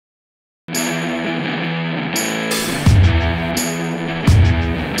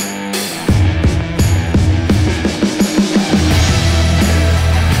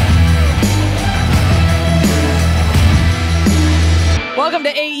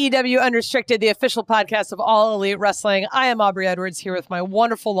AEW Unrestricted, the official podcast of All Elite Wrestling. I am Aubrey Edwards here with my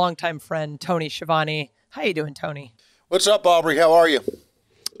wonderful longtime friend, Tony Schiavone. How you doing, Tony? What's up, Aubrey? How are you?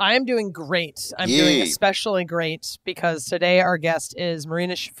 I am doing great. I'm doing especially great because today our guest is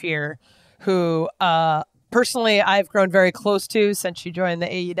Marina Shafir, who personally I've grown very close to since she joined the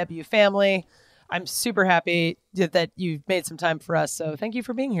AEW family. I'm super happy that you made some time for us. So thank you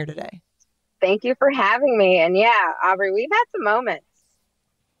for being here today. Thank you for having me. And yeah, Aubrey, we've had some moments.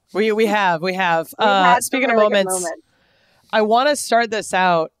 We have. Speaking of moments, I want to start this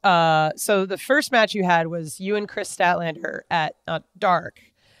out. So the first match you had was you and Kris Statlander at Dark,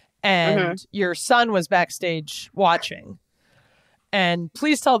 and your son was backstage watching. And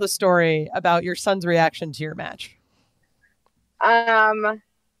please tell the story about your son's reaction to your match. Yeah,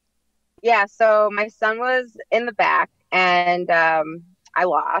 so my son was in the back, and I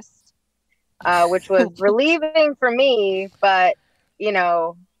lost, which was relieving for me, but, you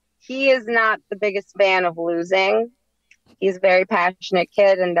know, he is not the biggest fan of losing. He's a very passionate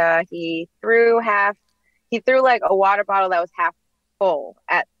kid, and he threw like a water bottle that was half full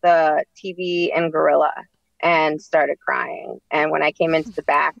at the TV and Gorilla and started crying. And when I came into the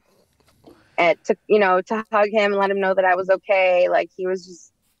back and to hug him and let him know that I was okay, like, he was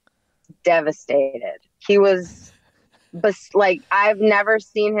just devastated. He was like, I've never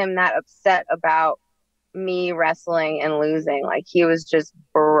seen him that upset about me wrestling and losing. Like, he was just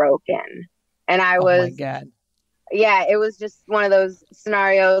broken. And I was, oh my God. Yeah, it was just one of those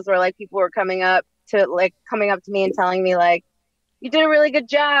scenarios where, like, people were coming up to me and telling me, like, you did a really good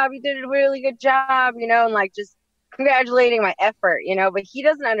job, you know, and like just congratulating my effort, you know. But he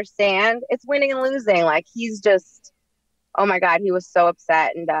doesn't understand it's winning and losing. Like, he's just, oh my God, he was so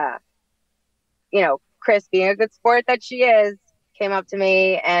upset. And you know, Kris, being a good sport that she is, came up to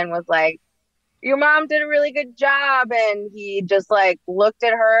me and was like, your mom did a really good job. And he just like looked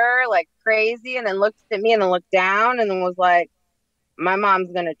at her like crazy, and then looked at me and then looked down and then was like, my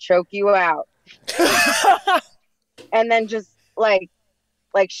mom's gonna choke you out. And then just like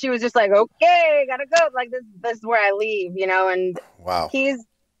she was just like, okay, gotta go, like this is where I leave, you know. And wow, he's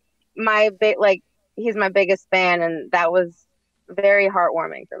my biggest fan, and that was very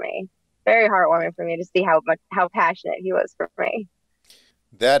heartwarming for me to see how passionate he was for me.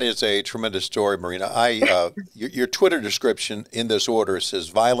 That is a tremendous story, Marina. Your Twitter description in this order says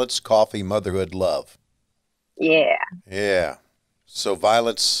violence, coffee, motherhood, love. Yeah. So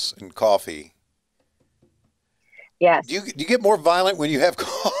violence and coffee. Yes. Do you get more violent when you have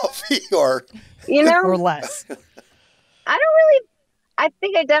coffee, or or less? I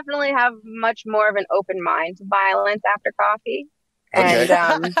think I definitely have much more of an open mind to violence after coffee. Okay.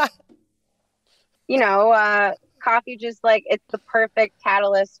 And you know, coffee just like, it's the perfect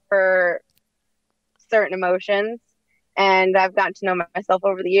catalyst for certain emotions. And I've gotten to know myself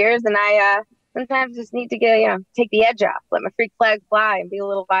over the years, and I sometimes just need to take the edge off, let my freak flag fly, and be a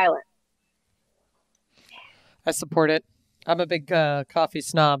little violent. I support it. I'm a big coffee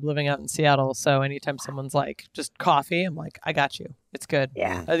snob living out in Seattle, so anytime someone's like, just coffee, I'm like, I got you. It's good.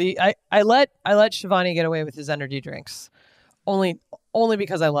 Yeah. I let Schiavone get away with his energy drinks. Only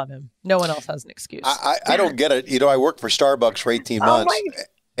because I love him. No one else has an excuse. I don't get it. You know, I worked for Starbucks for 18 months,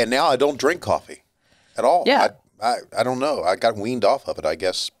 and now I don't drink coffee at all. Yeah. I don't know. I got weaned off of it, I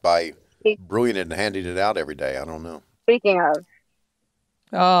guess, by brewing it and handing it out every day. I don't know. Speaking of.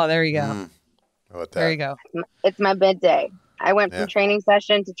 Oh, there you go. How about that? There you go. It's my midday. I went from training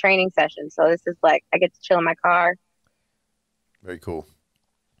session to training session. So this is like, I get to chill in my car. Very cool.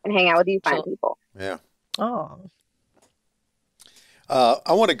 And hang out with you fine people. Yeah. Oh.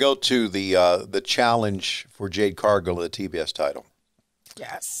 I want to go to the challenge for Jade Cargill of the TBS title.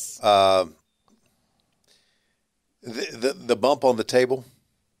 Yes. The bump on the table.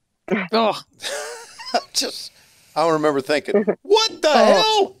 Oh. I remember thinking, what the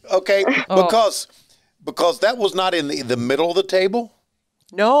hell? Okay, because that was not in the middle of the table.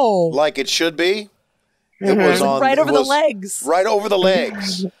 No. Like it should be. It was right over the legs. Right over the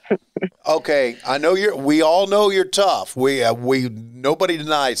legs. Okay, I know we all know you're tough. Nobody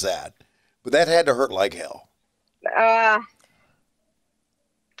denies that. But that had to hurt like hell.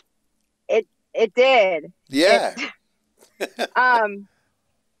 It did. Yeah.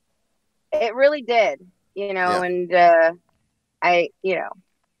 It really did. You know, and I, you know.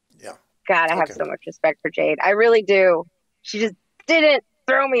 Yeah. God, I have so much respect for Jade. I really do. She just didn't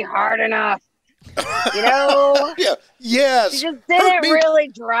throw me hard enough. You know? Yeah. Yes. She just didn't really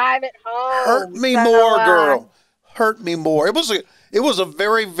drive it home. Hurt me more, girl. Hurt me more. It was a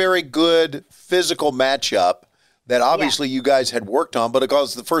very, very good physical matchup that obviously you guys had worked on, but it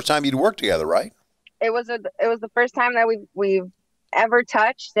was the first time you'd worked together, right? It was the first time that we've ever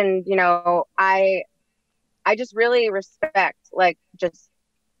touched. And, you know, I just really respect, like,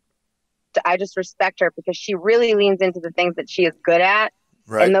 I just respect her because she really leans into the things that she is good at.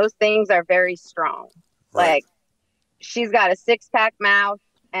 Right. And those things are very strong. Right. Like, she's got a 6-pack mouth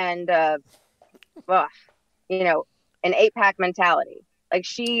and, you know, an 8-pack mentality. Like,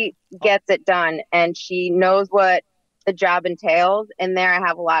 she gets it done and she knows what the job entails. And there I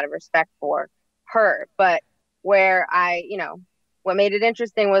have a lot of respect for her. But where you know, what made it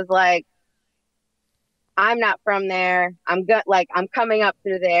interesting was, like, I'm not from there. I'm coming up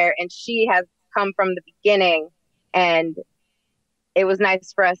through there, and she has come from the beginning, and it was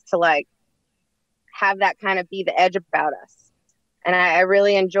nice for us to, like, have that kind of be the edge about us. And I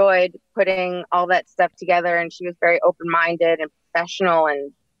really enjoyed putting all that stuff together, and she was very open-minded and professional,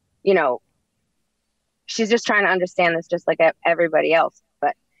 and, you know, she's just trying to understand this just like everybody else.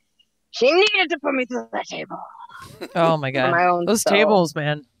 But she needed to put me through that table. Oh my God. Those tables,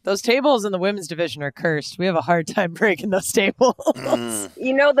 man. Those tables in the women's division are cursed. We have a hard time breaking those tables.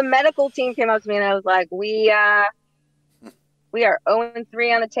 You know, the medical team came up to me and I was like, we are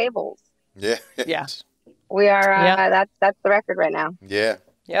 0-3 on the tables. Yeah. Yeah. We are, that's the record right now. Yeah.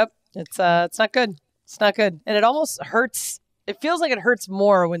 Yep. It's not good. It's not good. And it almost hurts. It feels like it hurts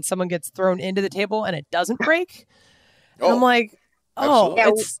more when someone gets thrown into the table and it doesn't break. And I'm like,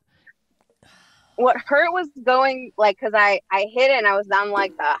 it's... What hurt was going, like, because I hit it and I was on,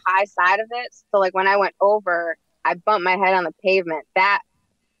 like, the high side of it. So, like, when I went over, I bumped my head on the pavement. That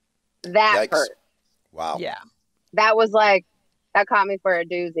hurt. Wow. Yeah. That was, like, that caught me for a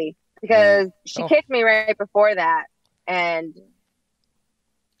doozy. Because she kicked me right before that. And,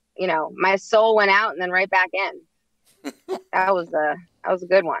 you know, my soul went out and then right back in. That was a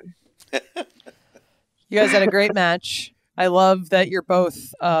good one. You guys had a great match. I love that you're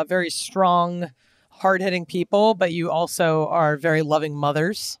both very strong, hard-hitting people, but you also are very loving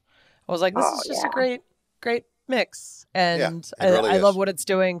mothers. I was like, this is just a great mix. And I love what it's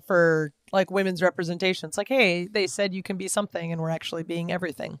doing for, like, women's representation. It's like, hey, they said you can be something and we're actually being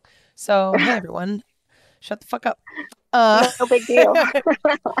everything. So, hey, everyone, shut the fuck up. No big deal.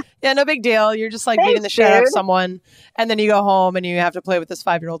 Yeah, no big deal. You're just, like, beating the shit out of someone, and then you go home and you have to play with this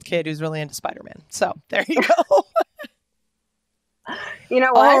 5-year-old kid who's really into Spider-Man. So there you go. You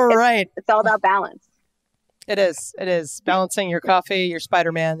know what? All right. It's all about balance. It is. It is. Balancing your coffee, your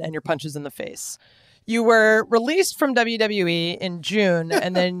Spider-Man, and your punches in the face. You were released from WWE in June,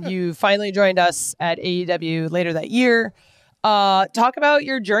 and then you finally joined us at AEW later that year. Talk about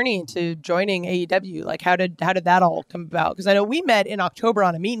your journey to joining AEW. Like, how did that all come about? Because I know we met in October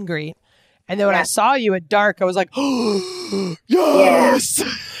on a meet and greet, and then when I saw you at Dark, I was like, oh, yes!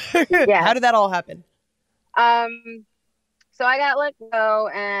 Yeah. How did that all happen? So I got let go,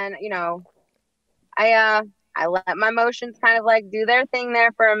 and, you know, I let my emotions kind of, like, do their thing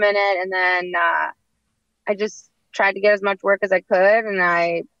there for a minute, and then I just tried to get as much work as I could, and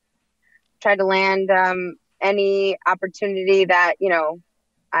I tried to land any opportunity that, you know,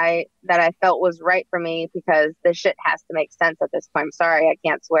 I felt was right for me, because this shit has to make sense at this point. I'm sorry, I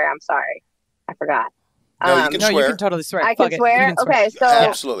can't swear. I'm sorry, I forgot. No, you can swear. You can totally swear. I can swear. Okay, so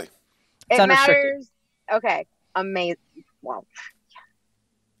absolutely, it matters. Okay, amazing. Well,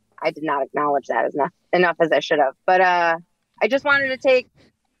 I did not acknowledge that as enough as I should have. But I just wanted to take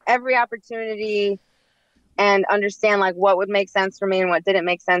every opportunity and understand, like, what would make sense for me and what didn't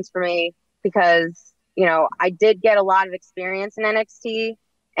make sense for me, because, you know, I did get a lot of experience in NXT,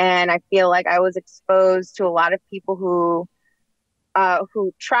 and I feel like I was exposed to a lot of people who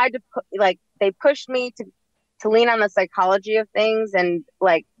tried to they pushed me to lean on the psychology of things and,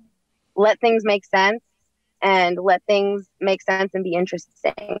 like, let things make sense. And let things make sense and be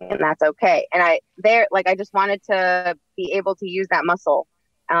interesting, and that's okay. And I just wanted to be able to use that muscle.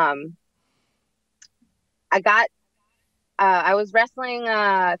 I was wrestling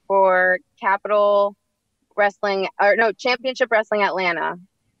for Championship Wrestling Atlanta,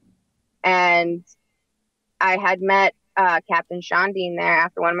 and I had met Captain Shawn Dean there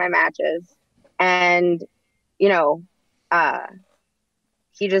after one of my matches, and, you know,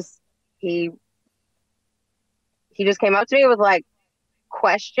 he just came up to me with, like,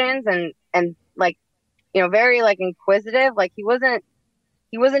 questions and like, you know, very, like, inquisitive. Like, he wasn't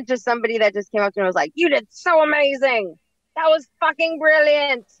just somebody that just came up to me and was like, you did so amazing. That was fucking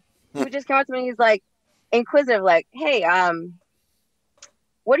brilliant. He just came up to me and he's like inquisitive, like, hey,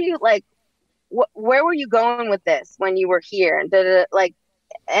 what do you like? Where were you going with this when you were here? And like,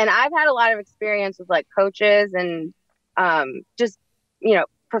 and I've had a lot of experience with, like, coaches and just, you know,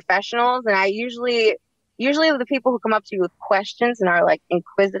 professionals, and I usually the people who come up to you with questions and are, like,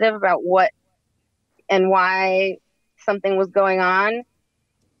 inquisitive about what and why something was going on,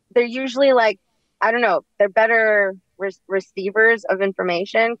 they're usually like, I don't know, they're better receivers of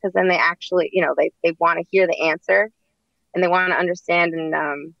information, because then they actually, they want to hear the answer and they want to understand.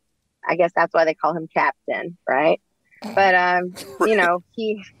 And I guess that's why they call him Captain, right? But,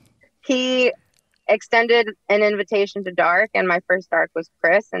 he extended an invitation to Dark, and my first Dark was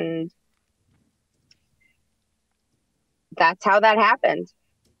Kris, and that's how that happened.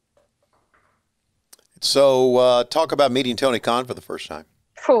 So talk about meeting Tony Khan for the first time.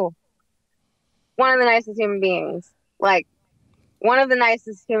 Cool. One of the nicest human beings. Like, one of the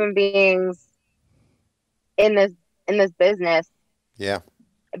nicest human beings in this business. Yeah.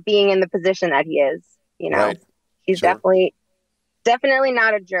 Being in the position that he is, Right. He's Sure. definitely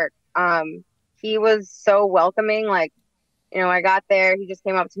not a jerk. He was so welcoming. Like, I got there, he just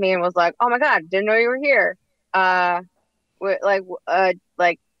came up to me and was like, "Oh my God, didn't know you were here."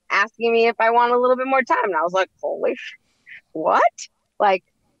 Like asking me if I want a little bit more time. And I was like, "Holy what?" Like,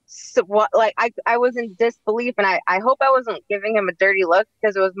 so what? Like, I was in disbelief, and I hope I wasn't giving him a dirty look,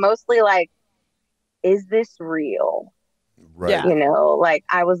 because it was mostly like, is this real? Right. Yeah. Like,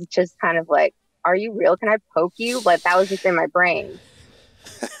 I was just kind of like, are you real? Can I poke you? Like, that was just in my brain.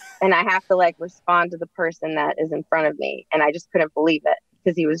 And I have to like respond to the person that is in front of me. And I just couldn't believe it,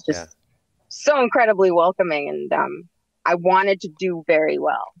 because he was just so incredibly welcoming. And I wanted to do very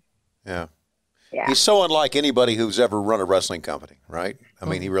well. Yeah. Yeah. He's so unlike anybody who's ever run a wrestling company, right? I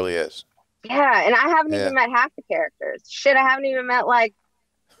mean, he really is. Yeah. And I haven't even met half the characters. Shit, I haven't even met like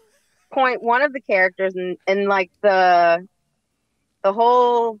 0.1 of the characters in like the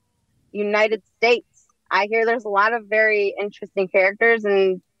whole United States. I hear there's a lot of very interesting characters,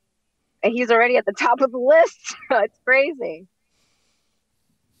 and he's already at the top of the list. It's crazy.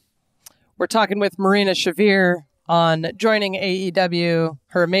 We're talking with Marina Shafir on joining AEW,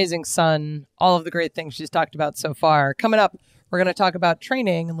 her amazing son, all of the great things she's talked about so far. Coming up, we're going to talk about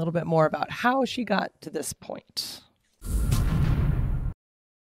training, a little bit more about how she got to this point.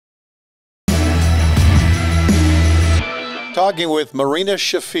 Talking with Marina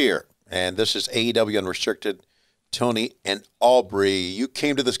Shafir, and this is AEW Unrestricted. Tony and Aubrey, you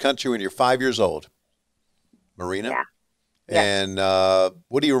came to this country when you're 5 years old, Marina. Yeah. And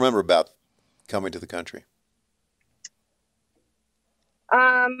what do you remember about coming to the country?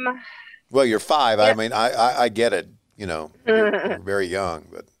 Well, you're 5. Yeah. I mean, I get it. You're very young,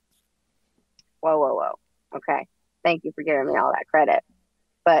 but. Whoa. Okay. Thank you for giving me all that credit.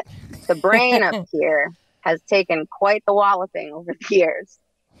 But the brain up here has taken quite the walloping over the years.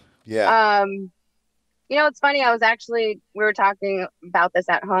 Yeah. It's funny. We were talking about this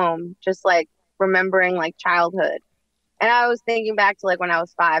at home, just like remembering like childhood. And I was thinking back to like when I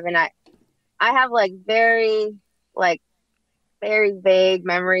was 5, and I have like very vague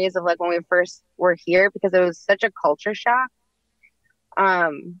memories of like when we first were here, because it was such a culture shock.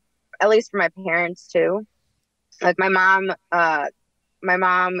 At least for my parents too. Like my mom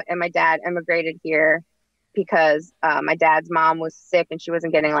and my dad immigrated here because my dad's mom was sick and she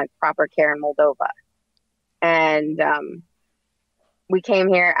wasn't getting like proper care in Moldova. And we came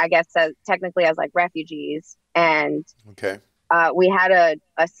here, I guess, technically as like refugees. And we had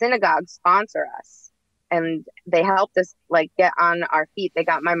a synagogue sponsor us, and they helped us like get on our feet. They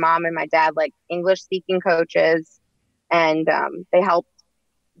got my mom and my dad like English speaking coaches, and they helped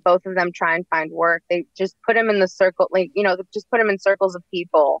both of them try and find work. They just put them in the circle, just put them in circles of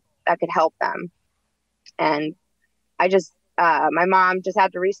people that could help them. And my mom just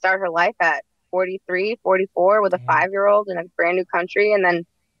had to restart her life at 43, 44 with a 5-year-old in a brand new country. And then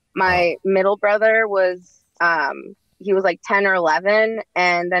my middle brother was, he was like 10 or 11.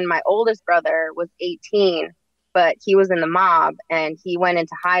 And then my oldest brother was 18, but he was in the mob and he went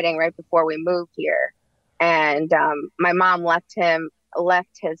into hiding right before we moved here. And my mom left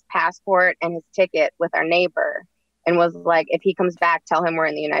his passport and his ticket with our neighbor and was like, if he comes back, tell him we're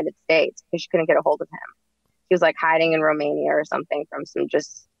in the United States, because she couldn't get a hold of him. He was like hiding in Romania or something from some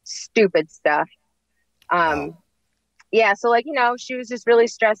just stupid stuff. Yeah. So like, she was just really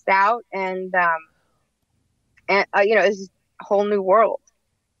stressed out, and it's just a whole new world.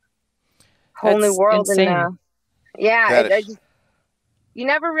 New world. Insane. And you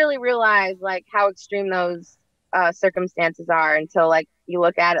never really realize like how extreme those circumstances are until like you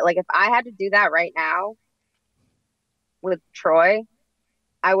look at it. Like if I had to do that right now with Troy,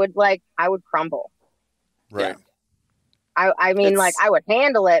 I would crumble. Right. I mean, like I would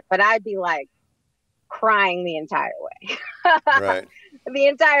handle it, but I'd be like crying the entire way. Right. The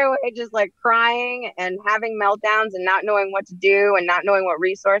entire way, just like crying and having meltdowns and not knowing what to do and not knowing what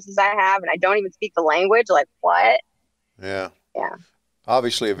resources I have. And I don't even speak the language. Like what? Yeah. Yeah.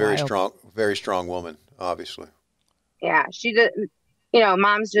 Obviously a very strong woman, obviously. Yeah, she did.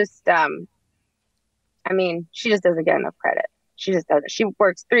 Mom's just, she just doesn't get enough credit. She just doesn't. She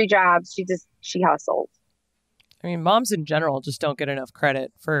works 3 jobs. She hustles. I mean, moms in general just don't get enough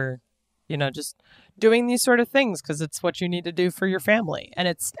credit for, just doing these sort of things because it's what you need to do for your family. And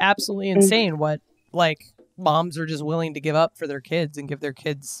it's absolutely insane what, moms are just willing to give up for their kids and give their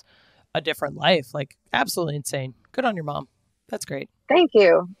kids a different life. Like, absolutely insane. Good on your mom. That's great. Thank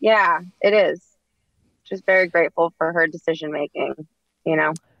you. Yeah, it is. Just very grateful for her decision making,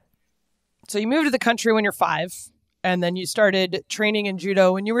 So you moved to the country when you're 5, and then you started training in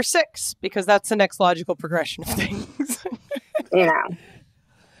judo when you were 6, because that's the next logical progression of things.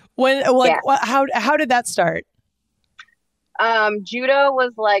 How did that start? Judo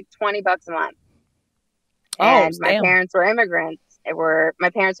was like $20 a month. And my parents were immigrants. My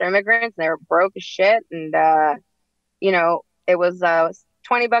parents are immigrants, and they were broke as shit. And, it was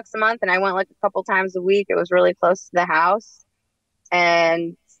 $20 a month, and I went like a couple times a week. It was really close to the house.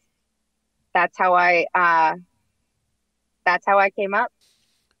 And that's how I came up.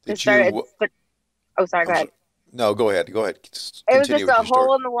 Sorry, go ahead. No, go ahead. Go ahead. It was just a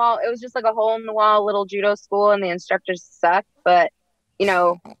hole in the wall. It was just like a hole in the wall little judo school, and the instructors sucked. But,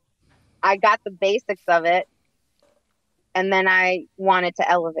 I got the basics of it, and then I wanted to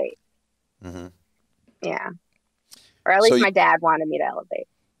elevate. Mm-hmm. Yeah. Or at least my dad wanted me to elevate.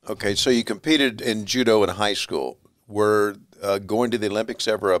 Okay, so you competed in judo in high school. Were going to the Olympics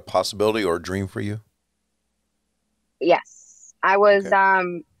ever a possibility or a dream for you? Yes. I was,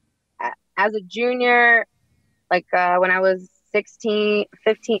 as a junior, when I was 16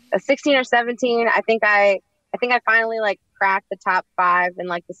 or 17, I think I finally cracked the top 5 in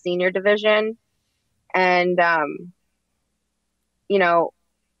the senior division. And,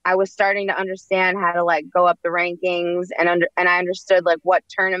 I was starting to understand how to go up the rankings, and I understood what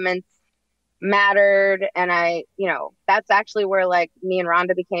tournaments mattered. And that's actually where me and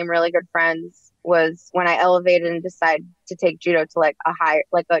Rhonda became really good friends, was when I elevated and decided to take judo to a higher,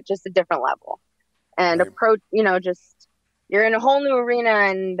 just a different level, and right. approach, just, you're in a whole new arena,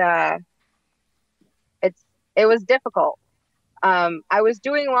 and it was difficult. I was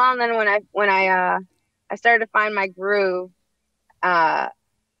doing well, and then when I started to find my groove,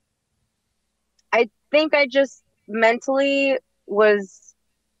 I think I just mentally was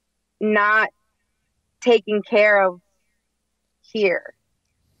not taking care of here.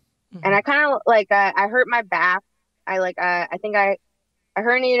 Mm-hmm. And I kind of I hurt my back. I think I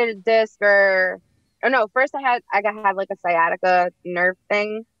herniated a disc, first I had a sciatica nerve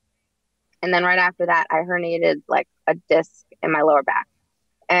thing. And then right after that, I herniated a disc in my lower back.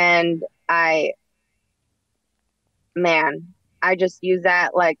 And I just use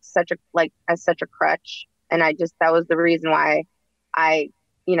that as such a crutch. And that was the reason why that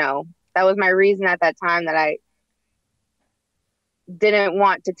was my reason at that time, that I didn't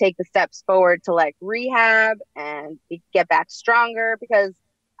want to take the steps forward to rehab and get back stronger, because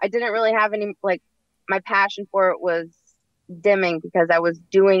I didn't really have any, my passion for it was dimming because I was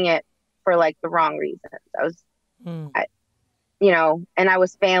doing it for the wrong reasons. I was, and I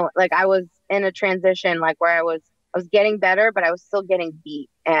was failing. I was in a transition, where I was getting better, but I was still getting beat.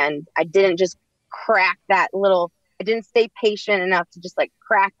 And I didn't just crack I didn't stay patient enough to just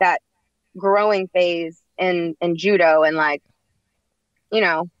crack that growing phase in judo. And I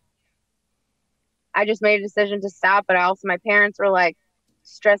just made a decision to stop. But my parents were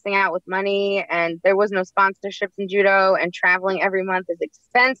stressing out with money, and there was no sponsorships in judo, and traveling every month is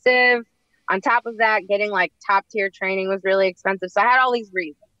expensive. On top of that, getting top tier training was really expensive. So I had all these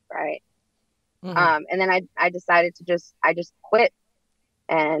reasons, right? Mm-hmm. And then I decided to just quit,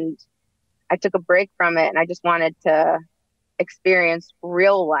 and I took a break from it, and I just wanted to experience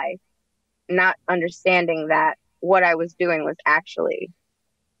real life, not understanding that what I was doing was actually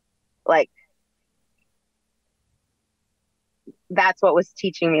that's what was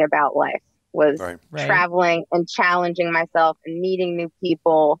teaching me about life, was right. traveling and challenging myself and meeting new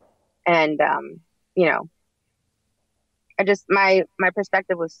people. And, my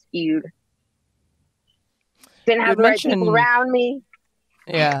perspective was skewed. Didn't have the right people around me.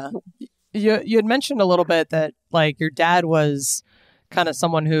 Yeah. You had mentioned a little bit that your dad was kind of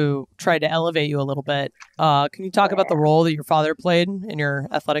someone who tried to elevate you a little bit. Can you talk about the role that your father played in your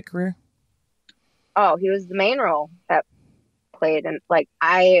athletic career? Oh, he was the main role that played. And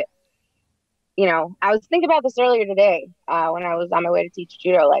I was thinking about this earlier today, when I was on my way to teach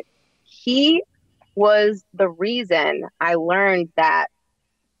judo. He was the reason I learned that,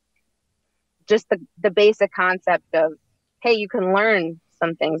 just the basic concept of, hey, you can learn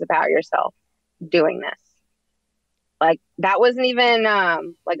some things about yourself doing this. That wasn't even a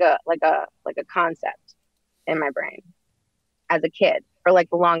concept in my brain as a kid for like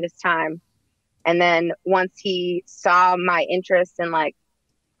the longest time. And then once he saw my interest in like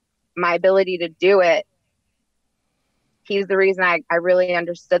my ability to do it, he's the reason I really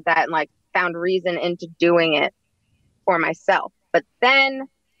understood that and like found reason into doing it for myself. But then,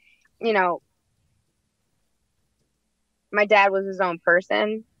 you know, my dad was his own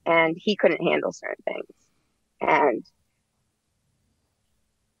person and he couldn't handle certain things. And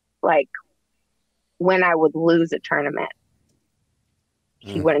like when I would lose a tournament,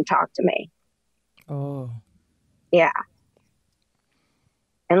 he wouldn't talk to me. Oh. Yeah.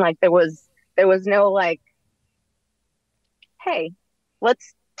 And like there was no like, hey,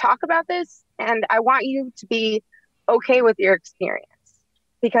 let's talk about this and I want you to be okay with your experience,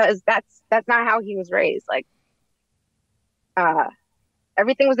 because that's not how he was raised. Like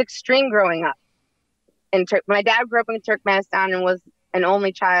everything was extreme growing up. And my dad grew up in Turkmenistan and was an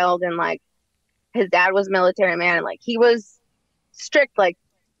only child, and like his dad was a military man, and like he was strict. Like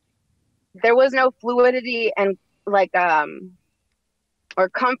there was no fluidity and like or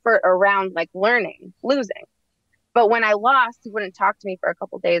comfort around like losing. But when I lost, he wouldn't talk to me for a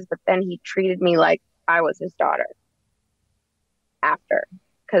couple of days, but then he treated me like I was his daughter after,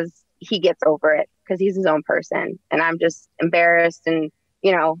 because he gets over it because he's his own person and I'm just embarrassed. And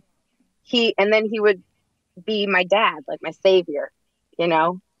you know, and then he would be my dad, like my savior, you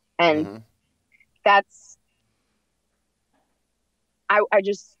know. And that's I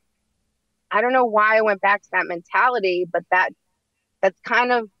don't know why I went back to that mentality, but that's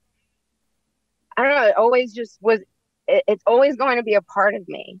kind of, I don't know, it always just was, it's always going to be a part of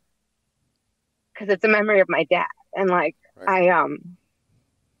me because it's a memory of my dad. And like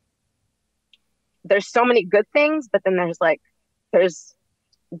there's so many good things, but then there's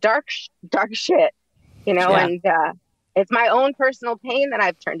dark shit, you know. Yeah. And it's my own personal pain that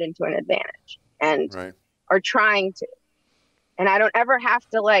I've turned into an advantage and or trying to. And I don't ever have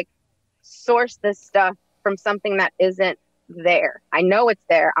to like source this stuff from something that isn't there. I know it's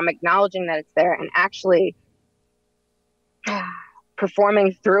there. I'm acknowledging that it's there and actually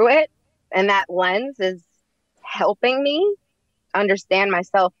performing through it. And that lens is helping me understand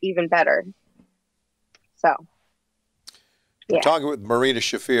myself even better. So, we're talking with Marina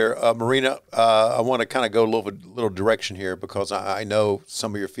Shafir. Marina, I want to kind of go a little direction here because I know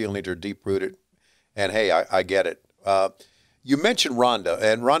some of your feelings are deep rooted, and hey, I get it. You mentioned Ronda,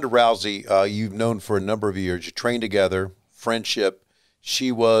 and Ronda Rousey, you've known for a number of years. You trained together, friendship.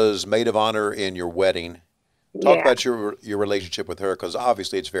 She was maid of honor in your wedding. Talk about your relationship with her, because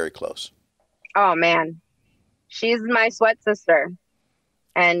obviously it's very close. Oh man, she's my sweat sister.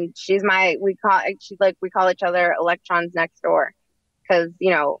 And she's we call each other electrons next door, because, you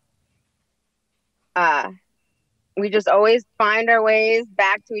know, we just always find our ways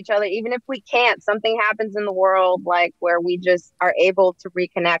back to each other. Even if we can't, something happens in the world, like where we just are able to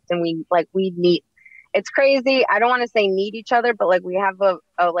reconnect and we need, it's crazy. I don't want to say need each other, but like we have a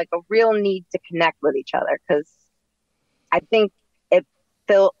real need to connect with each other. 'Cause I think it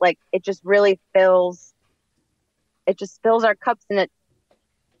just fills our cups, and it,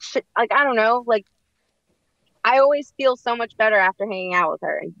 like, I don't know, like I always feel so much better after hanging out with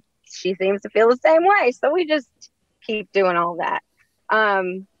her, and she seems to feel the same way. So we just keep doing all that.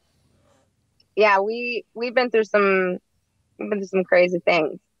 Yeah, we've been through some crazy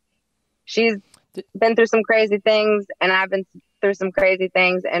things. She's been through some crazy things, and I've been through some crazy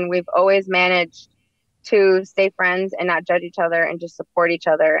things, and we've always managed to stay friends and not judge each other and just support each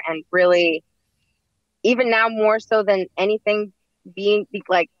other. And really, even now more so than anything, being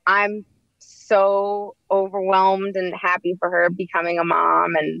like, I'm so overwhelmed and happy for her becoming a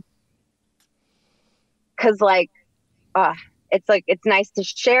mom. And because it's nice to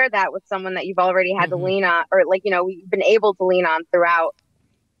share that with someone that you've already had to lean on, or like, you know, you've been able to lean on throughout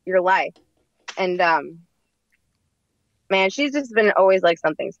your life. And man, she's just been always like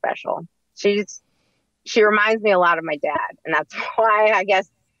something special. She reminds me a lot of my dad, and that's why I guess,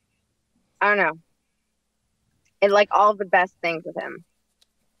 I don't know, and like all the best things with him.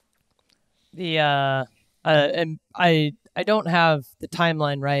 And I don't have the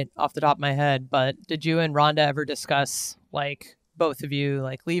timeline right off the top of my head, but did you and Ronda ever discuss, like, both of you,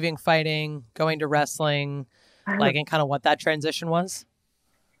 like, leaving fighting, going to wrestling, like, and kind of what that transition was?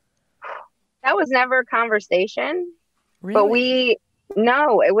 That was never a conversation. Really? But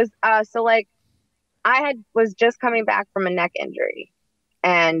no, it was, so like, was just coming back from a neck injury,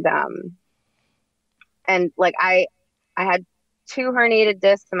 and like I had 2 herniated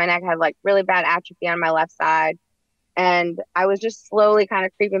discs in my neck. I had like really bad atrophy on my left side, and I was just slowly kind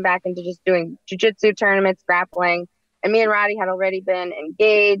of creeping back into just doing jiu-jitsu tournaments, grappling. And me and Roddy had already been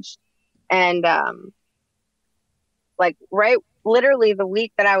engaged, and like literally the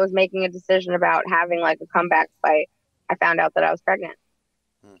week that I was making a decision about having like a comeback fight, I found out that I was pregnant.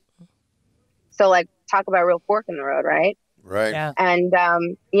 So like, talk about a real fork in the road, right? Right. Yeah. And,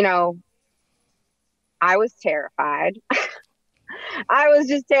 I was terrified. I was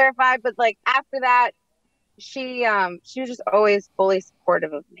just terrified. But like after that, she was just always fully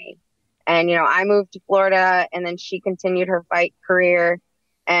supportive of me. And, I moved to Florida, and then she continued her fight career,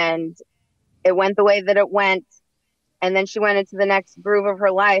 and it went the way that it went. And then she went into the next groove of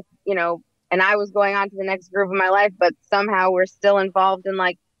her life, and I was going on to the next groove of my life, but somehow we're still involved in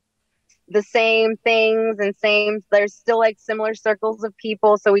like the same things and there's still like similar circles of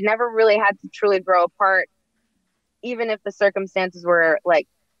people. So we never really had to truly grow apart, even if the circumstances were like,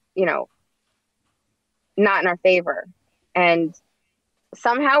 not in our favor. And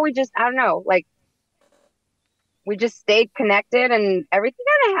somehow we just, I don't know, like we just stayed connected, and everything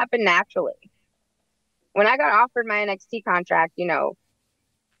kind of happened naturally. When I got offered my NXT contract, it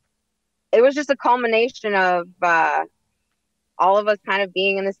was just a culmination of all of us kind of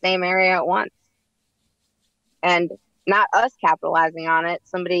being in the same area at once. And not us capitalizing on it,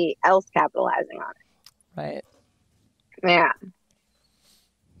 somebody else capitalizing on it. Right. Yeah.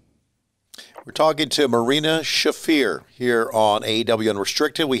 We're talking to Marina Shafir here on AEW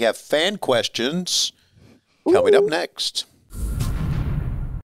Unrestricted. We have fan questions coming up next.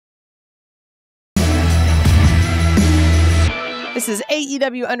 This is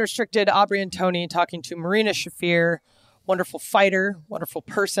AEW Unrestricted. Aubrey and Tony talking to Marina Shafir, wonderful fighter, wonderful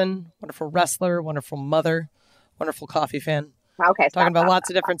person, wonderful wrestler, wonderful mother, wonderful coffee fan. Okay. Talking about lots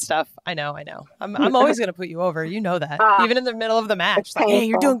of different stuff. I know. I'm always going to put you over. You know that. Even in the middle of the match. Like, hey,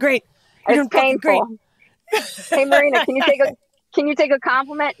 you're doing great. You're doing fucking great. Hey, Marina, can you take a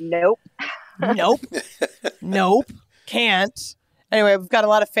compliment? Nope. Nope. Can't. Anyway, we've got a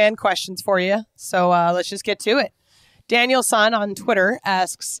lot of fan questions for you. So let's just get to it. Daniel San on Twitter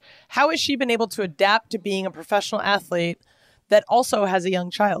asks, how has she been able to adapt to being a professional athlete that also has a young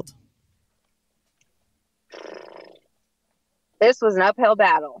child? This was an uphill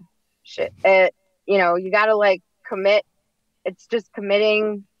battle. Shit. You got to like commit. It's just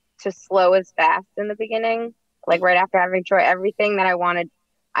committing to slow as fast in the beginning. Like right after having Troy, everything that I wanted,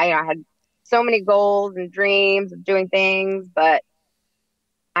 I had so many goals and dreams of doing things, but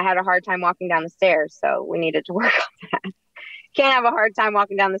I had a hard time walking down the stairs. So we needed to work on that. Can't have a hard time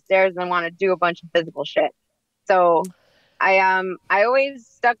walking down the stairs and then want to do a bunch of physical shit. So I always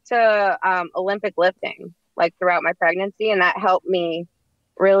stuck to Olympic lifting like throughout my pregnancy, and that helped me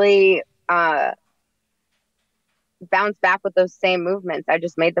really bounce back with those same movements. I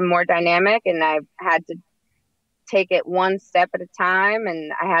just made them more dynamic, and I had to take it one step at a time,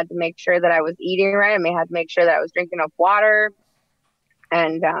 and I had to make sure that I was eating right. I had to make sure that I was drinking enough water,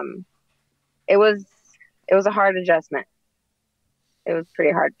 and it was a hard adjustment. It was a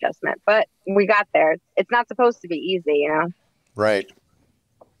pretty hard adjustment, but we got there. It's not supposed to be easy, Right.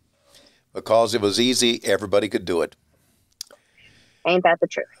 Because it was easy, everybody could do it. Ain't that the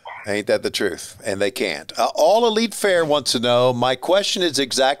truth? Ain't that the truth? And they can't. All Elite Fair wants to know, my question is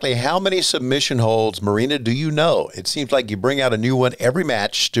exactly how many submission holds, Marina, do you know? It seems like you bring out a new one every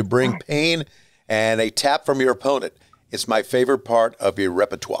match to bring pain and a tap from your opponent. It's my favorite part of your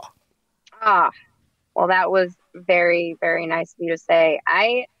repertoire. Well, that was very, very nice of you to say.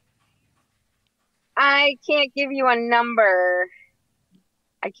 I can't give you a number.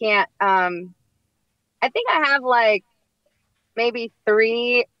 I can't. I think I have like maybe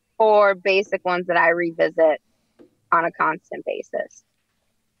 3 or basic ones that I revisit on a constant basis.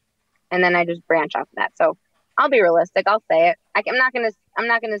 And then I just branch off of that. So I'll be realistic. I'll say it. I'm not gonna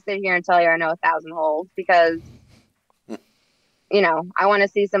sit here and tell you I know 1,000 holds, because I want to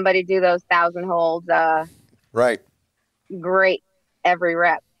see somebody do those 1,000 holds right. Great every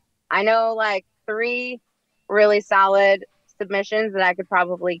rep. I know like 3 really solid submissions that I could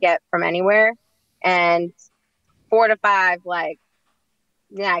probably get from anywhere, and 4 to 5, like,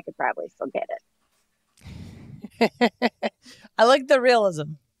 yeah, I could probably still get it. I like the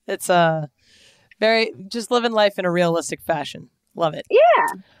realism. It's very just living life in a realistic fashion. Love it.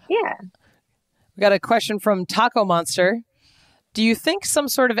 Yeah. We got a question from Taco Monster. Do you think some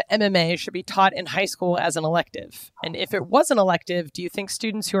sort of MMA should be taught in high school as an elective? And if it was an elective, do you think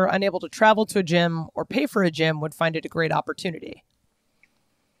students who are unable to travel to a gym or pay for a gym would find it a great opportunity?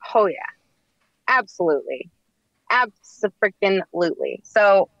 Oh, yeah. Absolutely. Abso-freaking-lutely.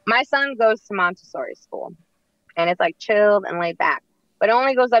 So my son goes to Montessori school, and it's like chilled and laid back. But it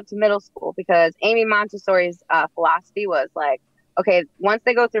only goes up to middle school, because Amy Montessori's philosophy was like, okay, once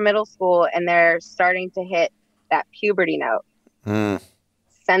they go through middle school and they're starting to hit that puberty note,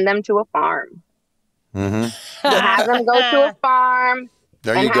 send them to a farm. Have them go to a farm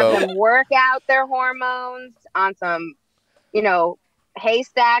There and you go. have them work out their hormones on some,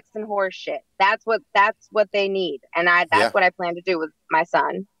 haystacks and horse shit. That's what they need. And that's what I plan to do with my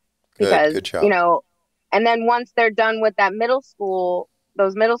son. Because, good job. And then once they're done with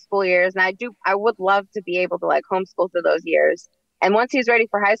those middle school years, and I would love to be able to like homeschool through those years. And once he's ready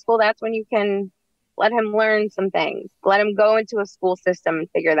for high school, that's when you can let him learn some things, let him go into a school system and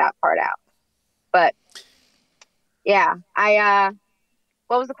figure that part out. But yeah,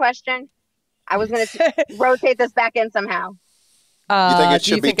 what was the question? I was going to rotate this back in somehow. You think it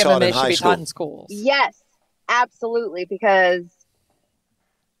should be taught in high school? In schools? Yes, absolutely. Because,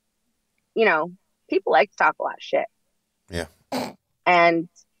 people like to talk a lot of shit. Yeah. And,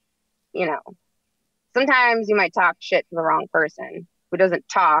 sometimes you might talk shit to the wrong person who doesn't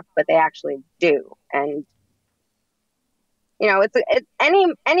talk, but they actually do. And, it's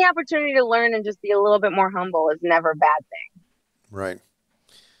any opportunity to learn and just be a little bit more humble is never a bad thing. Right.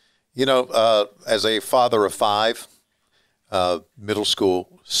 As a father of 5, middle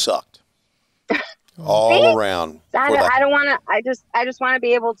school sucked all around. I don't want to. I just want to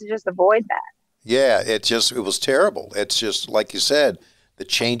be able to just avoid that. Yeah, it was terrible. It's just like you said, the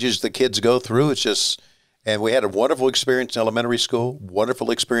changes the kids go through. And we had a wonderful experience in elementary school, wonderful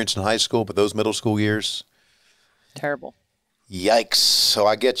experience in high school, but those middle school years, terrible. Yikes! So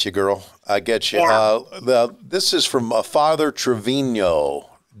I get you, girl. I get you. Yeah. This is from Father Trevino.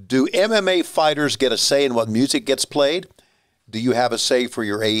 Do MMA fighters get a say in what music gets played? Do you have a say for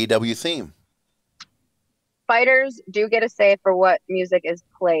your AEW theme? Fighters do get a say for what music is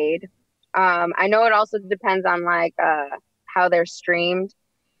played. I know it also depends on how they're streamed,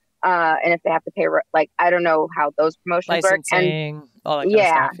 and if they have to pay. I don't know how those promotions work. And all that kind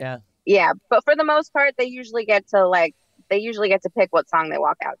of stuff. Yeah. But for the most part, they usually get to pick what song they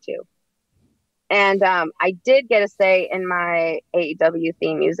walk out to. And I did get a say in my AEW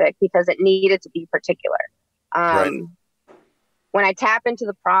theme music because it needed to be particular. Right. When I tap into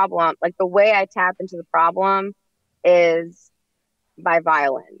the problem, like the way I tap into the problem is by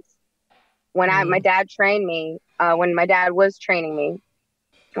violence. When my dad trained me, when my dad was training me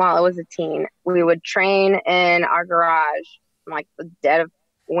while I was a teen, we would train in our garage, like the dead of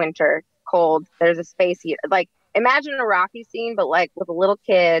winter, cold. There's a space heater. Like imagine a Rocky scene, but like with a little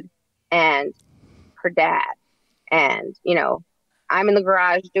kid and her dad. And, I'm in the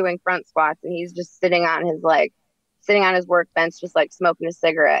garage doing front squats and he's just sitting on his workbench, just like smoking a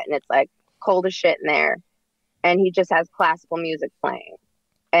cigarette. And it's like cold as shit in there. And he just has classical music playing.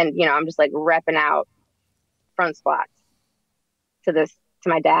 And, I'm just like repping out front squats to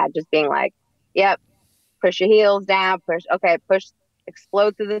my dad, just being like, yep, push your heels down, push,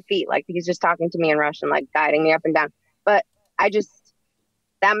 explode through the feet. Like he's just talking to me in Russian, like guiding me up and down. But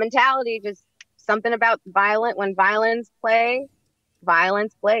that mentality, just something about when violence plays.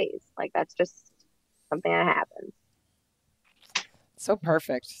 Like that's just something that happens. So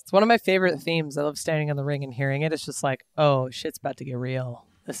perfect. It's one of my favorite themes. I love standing in the ring and hearing it. It's just like, oh, shit's about to get real.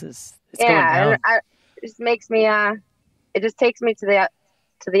 It's going down. And it just makes me. It just takes me to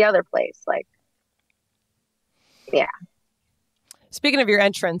the other place. Like, yeah. Speaking of your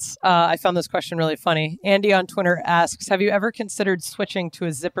entrance, I found this question really funny. Andy on Twitter asks, have you ever considered switching to a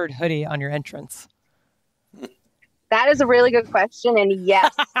zippered hoodie on your entrance? That is a really good question. And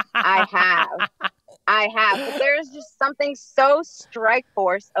yes, I have. But there's just something so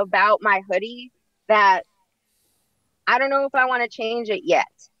Strikeforce about my hoodie that I don't know if I want to change it yet.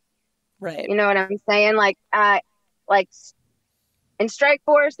 Right. You know what I'm saying? Like in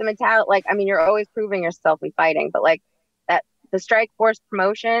Strikeforce, the mentality, you're always proving yourself in fighting, but like that, the Strikeforce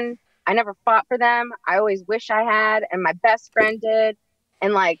promotion, I never fought for them. I always wish I had, and my best friend did.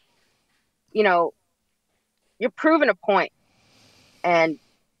 And you're proving a point. And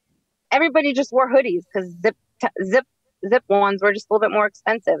everybody just wore hoodies because zip ones were just a little bit more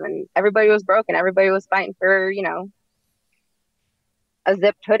expensive, and everybody was broken. Everybody was fighting for, a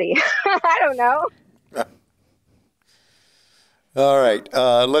zipped hoodie. I don't know. All right.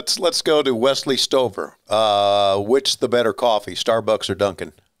 Let's go to Wesley Stover. Which the better coffee, Starbucks or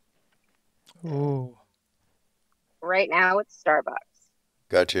Dunkin'? Ooh. Right now it's Starbucks.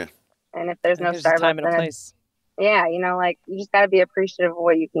 Gotcha. And if there's no Starbucks, time and a place. Yeah, you just got to be appreciative of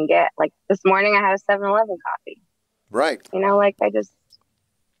what you can get. Like this morning I had a 7-Eleven coffee. Right.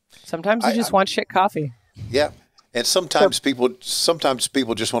 Sometimes you just want shit coffee. Yeah. And sometimes people just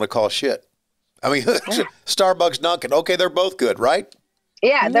want to call shit. Starbucks, Dunkin', okay, they're both good, right?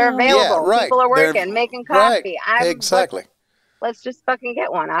 Yeah, they're available. Yeah, right. People are working, making coffee. Right. Exactly. Let's just fucking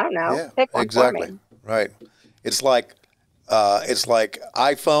get one. I don't know. Yeah, Pick one exactly. for me. Right. It's like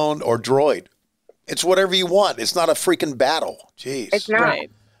iPhone or Droid. It's whatever you want. It's not a freaking battle. Jeez. It's not.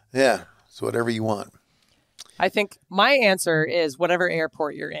 Right. Yeah. It's whatever you want. I think my answer is whatever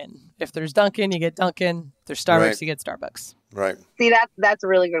airport you're in. If there's Dunkin', you get Dunkin'. If there's Starbucks, you get Starbucks. Right. See, that's a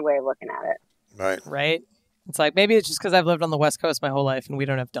really good way of looking at it. Right. Right? It's like, maybe it's just because I've lived on the West Coast my whole life and we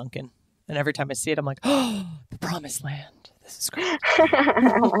don't have Dunkin'. And every time I see it, I'm like, oh, the promised land. This is great.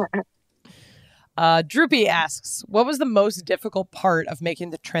 Droopy asks, what was the most difficult part of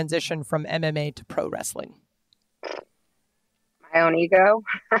making the transition from MMA to pro wrestling? My own ego.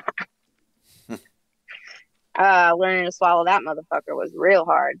 Learning to swallow that motherfucker was real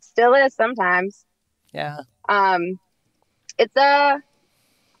hard. Still is sometimes. Yeah. It's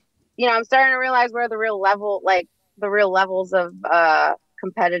I'm starting to realize where the real levels of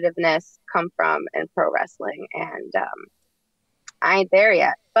competitiveness come from in pro wrestling, and I ain't there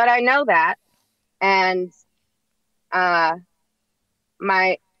yet, but I know that, and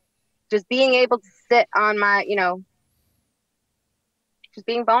my just being able to sit on my, just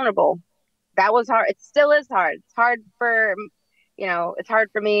being vulnerable. That was hard. It still is hard. It's hard for, it's hard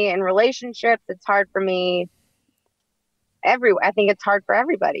for me in relationships. It's hard for me I think it's hard for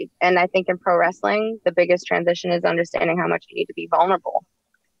everybody. And I think in pro wrestling, the biggest transition is understanding how much you need to be vulnerable.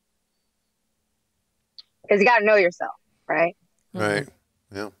 Because you got to know yourself, right? Right.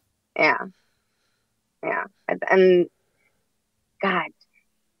 Yeah. Yeah. Yeah. And God.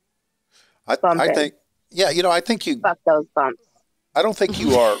 I think, I think you. Fuck those bumps. I don't think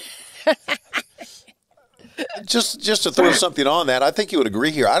you are. just to throw something on that, I think you would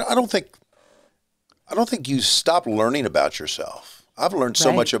agree here. I don't think you stop learning about yourself. I've learned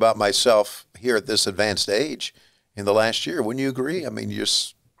so much about myself here at this advanced age in the last year. Wouldn't you agree? I mean, you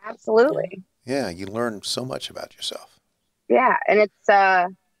just absolutely. Yeah, you learn so much about yourself. Yeah, and it's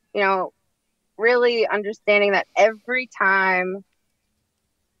really understanding that every time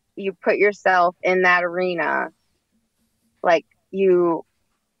you put yourself in that arena, like you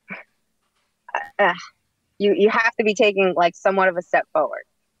have to be taking like somewhat of a step forward.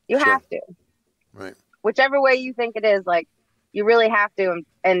 You have to. Right. Whichever way you think it is, like you really have to,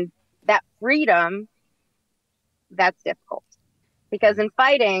 and that freedom, that's difficult. Because in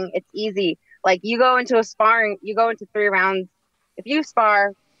fighting, it's easy. Like you go into 3 rounds. If you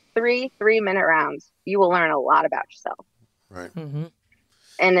spar 3-minute rounds, you will learn a lot about yourself. Right. Mm-hmm.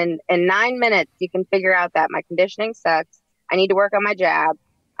 And in 9 minutes, you can figure out that my conditioning sucks. I need to work on my jab.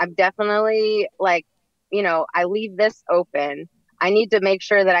 I'm definitely I leave this open. I need to make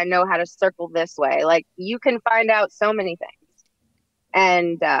sure that I know how to circle this way. Like you can find out so many things.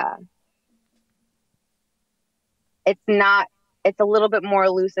 And it's a little bit more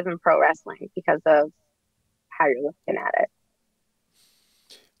elusive in pro wrestling because of how you're looking at it.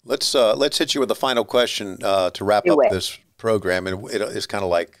 Let's hit you with a final question to wrap up this program, and it's kind of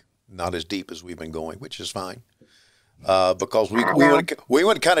like not as deep as we've been going, which is fine because we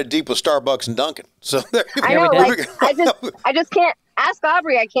went kind of deep with Starbucks and Dunkin'. So I know, I just can't ask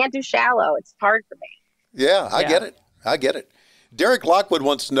Aubrey. I can't do shallow. It's hard for me. Yeah, I get it. Derek Lockwood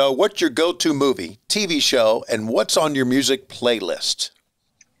wants to know what's your go-to movie, TV show, and what's on your music playlist?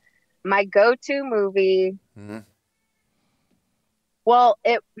 My go-to movie. Mm-hmm. Well,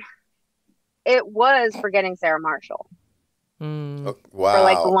 it was Forgetting Sarah Marshall. Oh, wow. For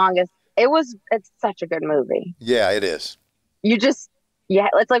like the longest. It's such a good movie. Yeah, it is. It's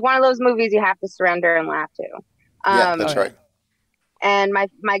like one of those movies you have to surrender and laugh to. Yeah, that's right. And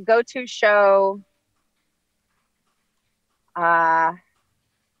my go-to show, as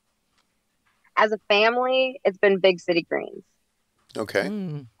a family, it's been Big City Greens. Okay.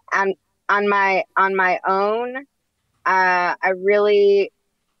 And on my own, I've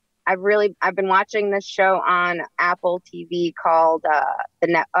been watching this show on Apple TV called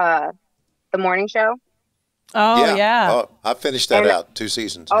The Morning Show. Oh yeah. Oh, I finished that out 2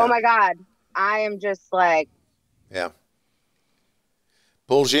 seasons. Oh my God, I am just like. Yeah.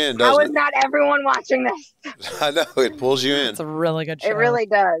 Pulls you in, doesn't it? How is not everyone watching this? I know, it pulls you in. It's a really good show. It really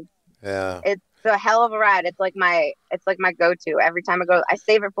does. Yeah. It's a hell of a ride. It's like my go-to. Every time I go, I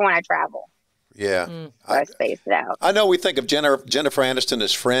save it for when I travel. Yeah. So I space it out. I know we think of Jennifer Aniston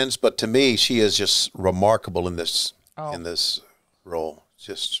as Friends, but to me, she is just remarkable in this role.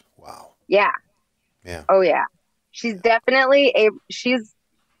 Just wow. Yeah. Yeah. Oh yeah. She's definitely she's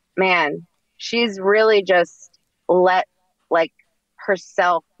really just let like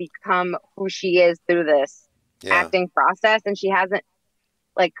herself become who she is through this acting process, and she hasn't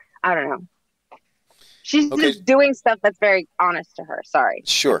I don't know. She's just doing stuff that's very honest to her. Sorry.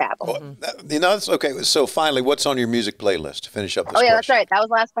 Sure. That's okay. So finally, what's on your music playlist to finish up this question? That's right. That was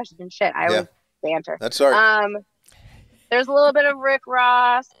the last question. Shit. I always banter. That's all right. There's a little bit of Rick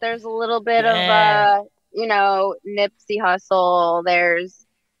Ross. There's a little bit of, you know, Nipsey Hussle. There's,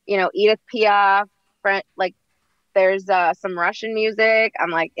 you know, Edith Piaf. Like, there's some Russian music. I'm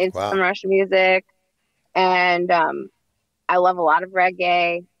like into some Russian music. And I love a lot of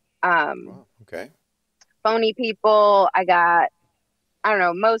reggae. Okay. Phony People. I got, I don't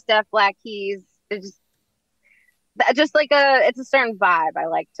know, Mos Def, Black Keys. It's just like it's a certain vibe I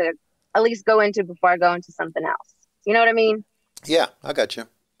like to at least go into before I go into something else. You know what I mean? Yeah, I got you.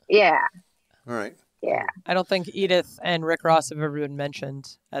 Yeah. All right. Yeah. I don't think Edith and Rick Ross have ever been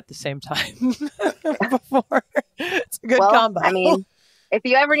mentioned at the same time before. It's a good combo. I mean, if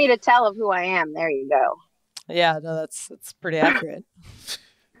you ever need a tell of who I am, there you go. Yeah, no, that's pretty accurate.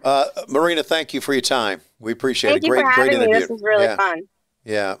 Marina, thank you for your time. We appreciate it. Great interview. This was really fun.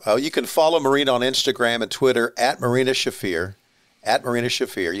 Yeah. You can follow Marina on Instagram and Twitter at Marina Shafir. At Marina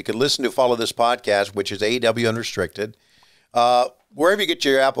Shafir. You can listen to follow this podcast, which is AEW Unrestricted. Wherever you get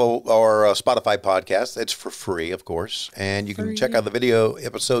your Apple or Spotify podcasts, it's for free, of course. And you can check out the video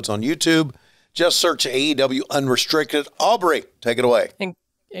episodes on YouTube. Just search AEW Unrestricted. Aubrey, take it away.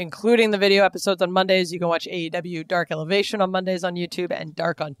 Including the video episodes on Mondays. You can watch AEW Dark Elevation on Mondays on YouTube and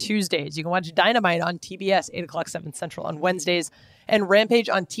Dark on Tuesdays. You can watch Dynamite on TBS, 8 o'clock, 7 Central on Wednesdays, and Rampage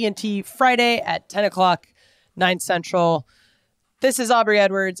on TNT Friday at 10 o'clock, 9 Central. This is Aubrey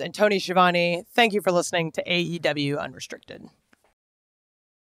Edwards and Tony Schiavone. Thank you for listening to AEW Unrestricted.